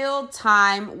wild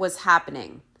time was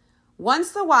happening.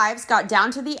 Once the wives got down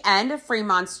to the end of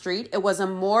Fremont Street, it was a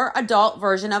more adult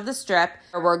version of the strip.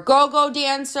 There were go-go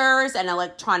dancers and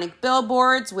electronic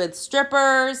billboards with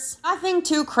strippers. Nothing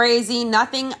too crazy,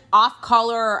 nothing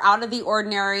off-color or out of the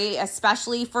ordinary,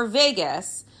 especially for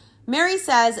Vegas. Mary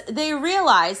says they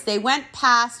realized they went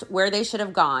past where they should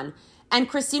have gone, and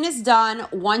Christina's done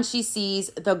once she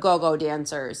sees the go-go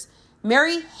dancers.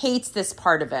 Mary hates this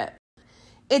part of it.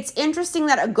 It's interesting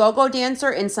that a go-go dancer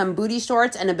in some booty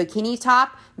shorts and a bikini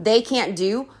top, they can't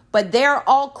do, but they're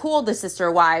all cool, the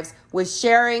sister wives, with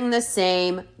sharing the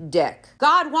same dick.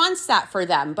 God wants that for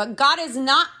them, but God is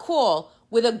not cool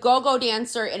with a go-go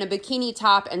dancer in a bikini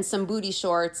top and some booty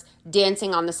shorts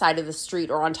dancing on the side of the street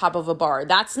or on top of a bar.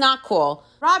 That's not cool.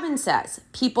 Robin says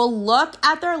people look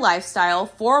at their lifestyle,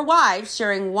 4 wives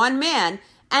sharing one man,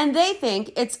 and they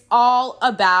think it's all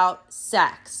about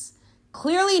sex.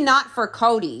 Clearly not for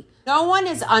Cody. No one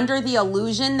is under the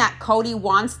illusion that Cody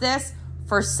wants this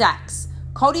for sex.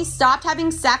 Cody stopped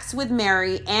having sex with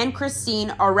Mary and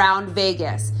Christine around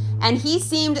Vegas, and he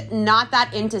seemed not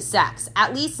that into sex,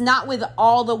 at least not with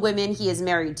all the women he is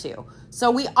married to. So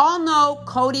we all know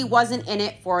Cody wasn't in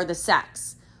it for the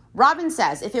sex. Robin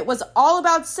says if it was all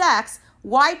about sex,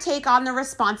 why take on the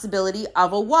responsibility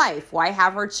of a wife? Why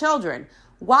have her children?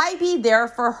 Why be there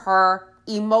for her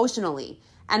emotionally?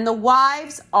 And the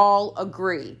wives all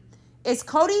agree. Is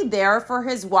Cody there for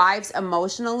his wives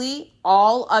emotionally,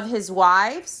 all of his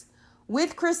wives?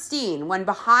 With Christine, when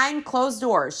behind closed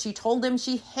doors, she told him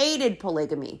she hated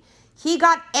polygamy. He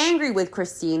got angry with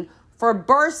Christine for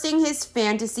bursting his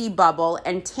fantasy bubble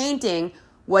and tainting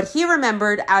what he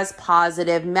remembered as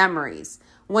positive memories.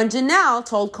 When Janelle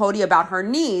told Cody about her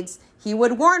needs, he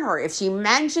would warn her if she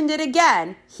mentioned it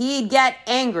again, he'd get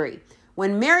angry.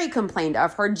 When Mary complained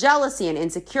of her jealousy and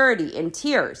insecurity in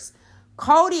tears,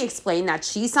 Cody explained that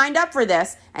she signed up for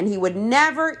this and he would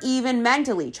never even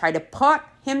mentally try to put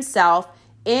himself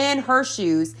in her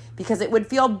shoes because it would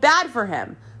feel bad for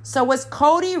him. So was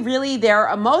Cody really there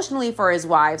emotionally for his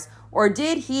wives, or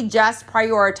did he just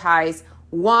prioritize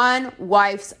one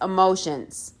wife's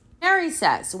emotions? Mary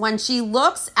says when she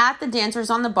looks at the dancers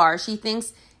on the bar, she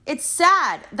thinks it's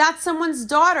sad. That's someone's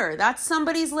daughter. That's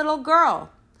somebody's little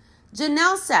girl.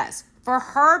 Janelle says, for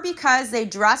her, because they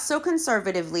dress so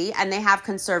conservatively and they have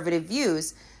conservative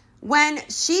views, when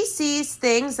she sees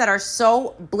things that are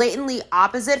so blatantly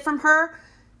opposite from her,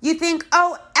 you think,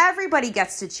 oh, everybody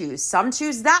gets to choose. Some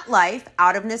choose that life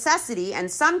out of necessity, and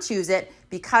some choose it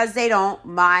because they don't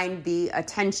mind the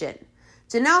attention.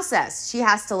 Janelle says she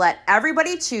has to let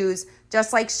everybody choose,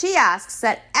 just like she asks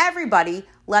that everybody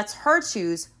lets her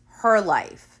choose her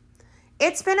life.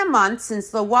 It's been a month since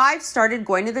the wives started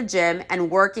going to the gym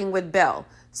and working with Bill.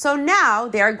 So now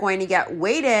they're going to get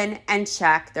weighed in and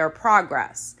check their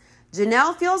progress.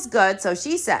 Janelle feels good, so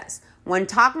she says, when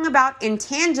talking about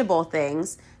intangible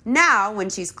things, now when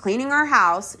she's cleaning her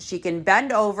house, she can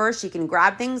bend over, she can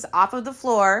grab things off of the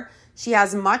floor, She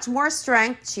has much more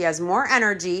strength. She has more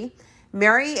energy.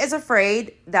 Mary is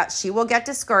afraid that she will get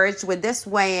discouraged with this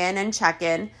weigh-in and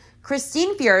check-in.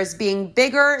 Christine fears being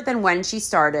bigger than when she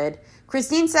started.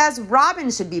 Christine says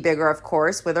Robin should be bigger, of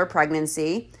course, with her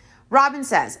pregnancy. Robin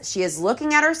says she is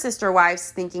looking at her sister wives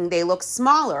thinking they look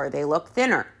smaller, they look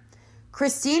thinner.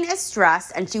 Christine is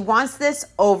stressed and she wants this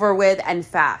over with and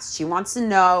fast. She wants to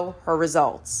know her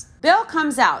results. Bill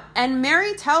comes out and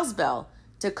Mary tells Bill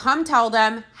to come tell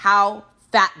them how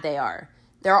fat they are.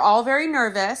 They're all very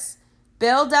nervous.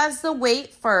 Bill does the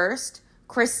weight first.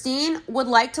 Christine would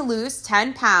like to lose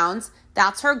 10 pounds.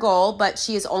 That's her goal, but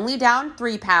she is only down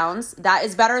 3 pounds. That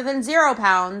is better than 0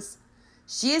 pounds.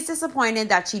 She is disappointed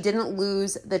that she didn't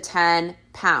lose the 10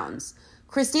 pounds.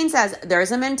 Christine says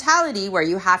there's a mentality where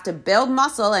you have to build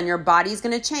muscle and your body's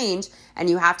going to change and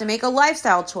you have to make a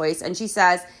lifestyle choice. And she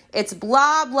says it's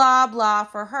blah, blah, blah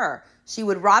for her. She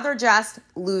would rather just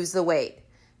lose the weight.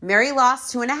 Mary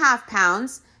lost 2.5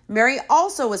 pounds. Mary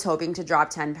also was hoping to drop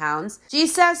 10 pounds. She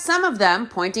says some of them,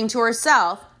 pointing to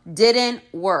herself, didn't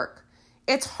work.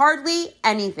 It's hardly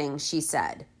anything, she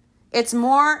said. It's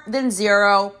more than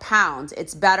 0 pounds.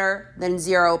 It's better than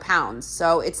 0 pounds.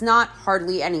 So it's not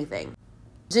hardly anything.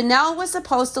 Janelle was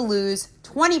supposed to lose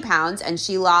 20 pounds and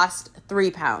she lost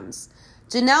 3 pounds.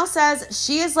 Janelle says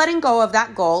she is letting go of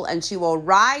that goal and she will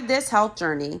ride this health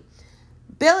journey.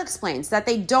 Bill explains that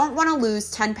they don't want to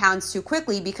lose 10 pounds too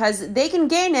quickly because they can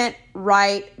gain it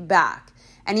right back.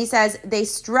 And he says they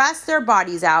stress their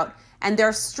bodies out and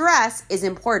their stress is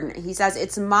important. He says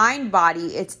it's mind,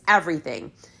 body, it's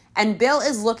everything. And Bill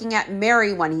is looking at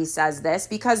Mary when he says this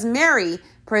because Mary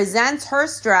presents her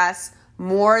stress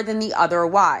more than the other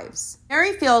wives.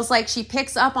 Mary feels like she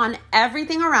picks up on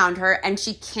everything around her and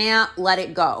she can't let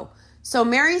it go. So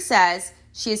Mary says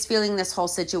she is feeling this whole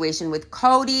situation with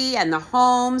Cody and the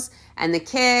homes and the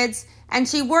kids, and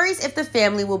she worries if the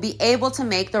family will be able to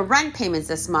make the rent payments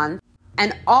this month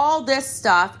and all this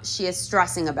stuff she is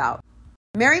stressing about.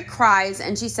 Mary cries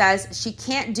and she says she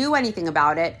can't do anything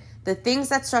about it. The things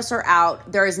that stress her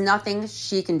out, there is nothing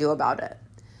she can do about it.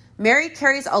 Mary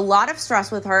carries a lot of stress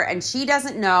with her and she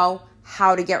doesn't know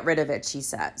how to get rid of it, she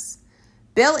says.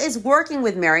 Bill is working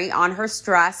with Mary on her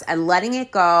stress and letting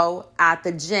it go at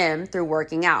the gym through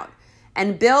working out.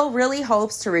 And Bill really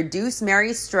hopes to reduce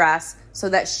Mary's stress so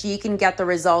that she can get the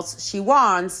results she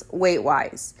wants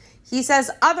weight-wise. He says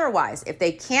otherwise, if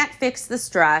they can't fix the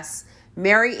stress,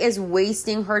 Mary is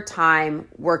wasting her time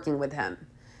working with him.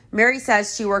 Mary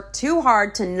says she worked too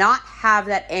hard to not have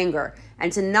that anger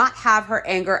and to not have her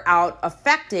anger out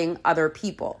affecting other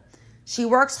people. She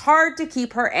works hard to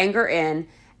keep her anger in,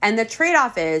 and the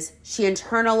trade-off is she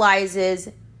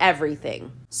internalizes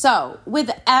everything. So,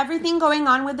 with everything going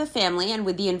on with the family and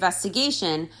with the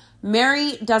investigation,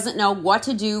 Mary doesn't know what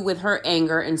to do with her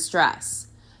anger and stress.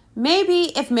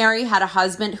 Maybe if Mary had a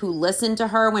husband who listened to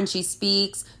her when she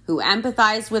speaks, who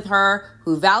empathized with her,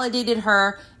 who validated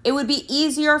her, it would be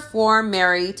easier for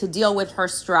Mary to deal with her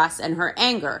stress and her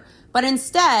anger. But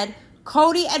instead,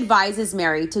 Cody advises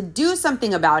Mary to do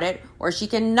something about it or she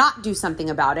cannot do something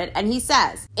about it. And he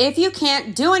says, if you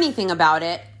can't do anything about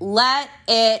it, let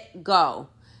it go.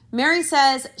 Mary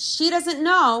says she doesn't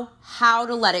know how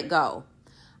to let it go.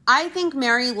 I think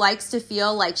Mary likes to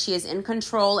feel like she is in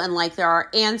control and like there are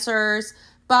answers.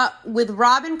 But with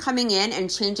Robin coming in and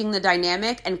changing the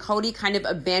dynamic and Cody kind of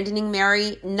abandoning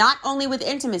Mary, not only with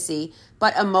intimacy,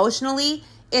 but emotionally,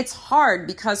 it's hard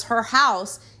because her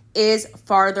house is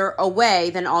farther away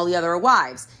than all the other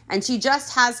wives. And she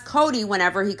just has Cody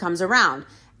whenever he comes around.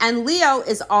 And Leo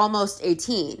is almost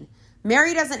 18.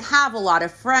 Mary doesn't have a lot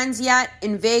of friends yet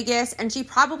in Vegas, and she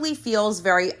probably feels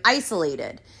very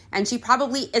isolated. And she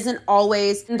probably isn't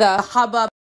always the hubbub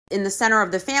in the center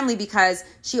of the family because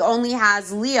she only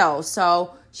has Leo.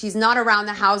 So she's not around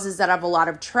the houses that have a lot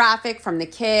of traffic from the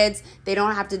kids. They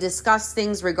don't have to discuss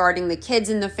things regarding the kids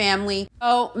in the family.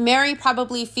 So Mary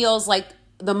probably feels like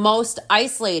the most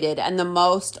isolated and the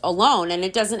most alone. And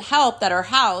it doesn't help that her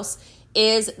house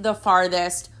is the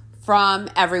farthest from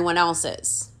everyone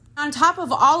else's. On top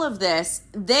of all of this,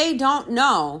 they don't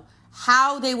know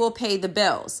how they will pay the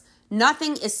bills.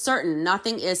 Nothing is certain.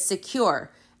 Nothing is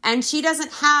secure. And she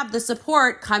doesn't have the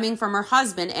support coming from her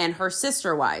husband and her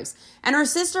sister wives. And her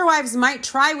sister wives might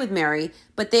try with Mary,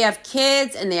 but they have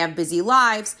kids and they have busy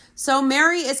lives. So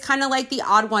Mary is kind of like the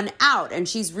odd one out, and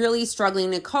she's really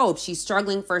struggling to cope. She's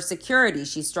struggling for security.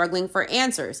 She's struggling for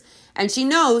answers. And she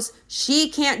knows she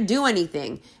can't do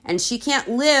anything, and she can't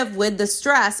live with the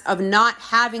stress of not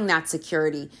having that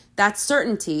security, that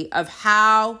certainty of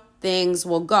how things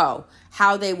will go,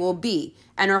 how they will be.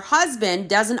 And her husband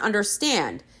doesn't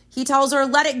understand. He tells her,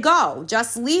 let it go,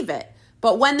 just leave it.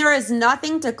 But when there is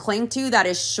nothing to cling to that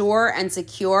is sure and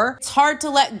secure, it's hard to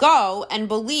let go and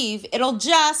believe it'll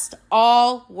just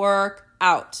all work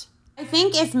out. I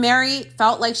think if Mary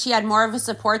felt like she had more of a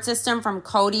support system from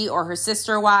Cody or her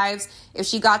sister wives, if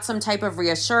she got some type of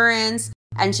reassurance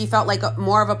and she felt like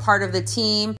more of a part of the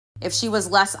team, if she was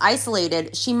less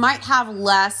isolated, she might have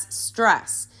less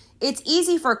stress. It's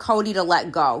easy for Cody to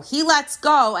let go. He lets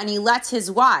go and he lets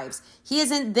his wives. He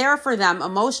isn't there for them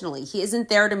emotionally. He isn't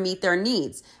there to meet their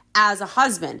needs as a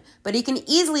husband, but he can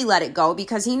easily let it go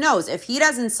because he knows if he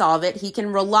doesn't solve it, he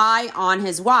can rely on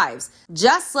his wives.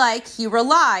 Just like he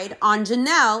relied on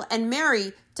Janelle and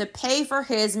Mary to pay for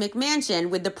his McMansion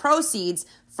with the proceeds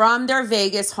from their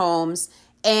Vegas homes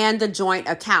and the joint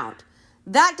account.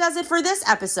 That does it for this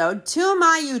episode. To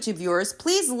my YouTube viewers,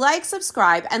 please like,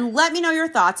 subscribe, and let me know your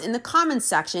thoughts in the comments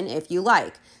section if you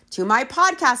like. To my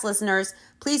podcast listeners,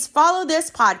 please follow this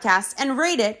podcast and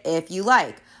rate it if you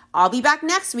like. I'll be back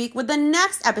next week with the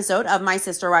next episode of my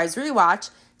Sister Wives Rewatch,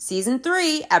 Season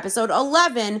 3, Episode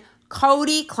 11,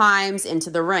 Cody Climbs into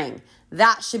the Ring.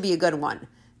 That should be a good one.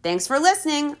 Thanks for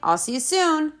listening. I'll see you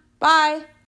soon. Bye.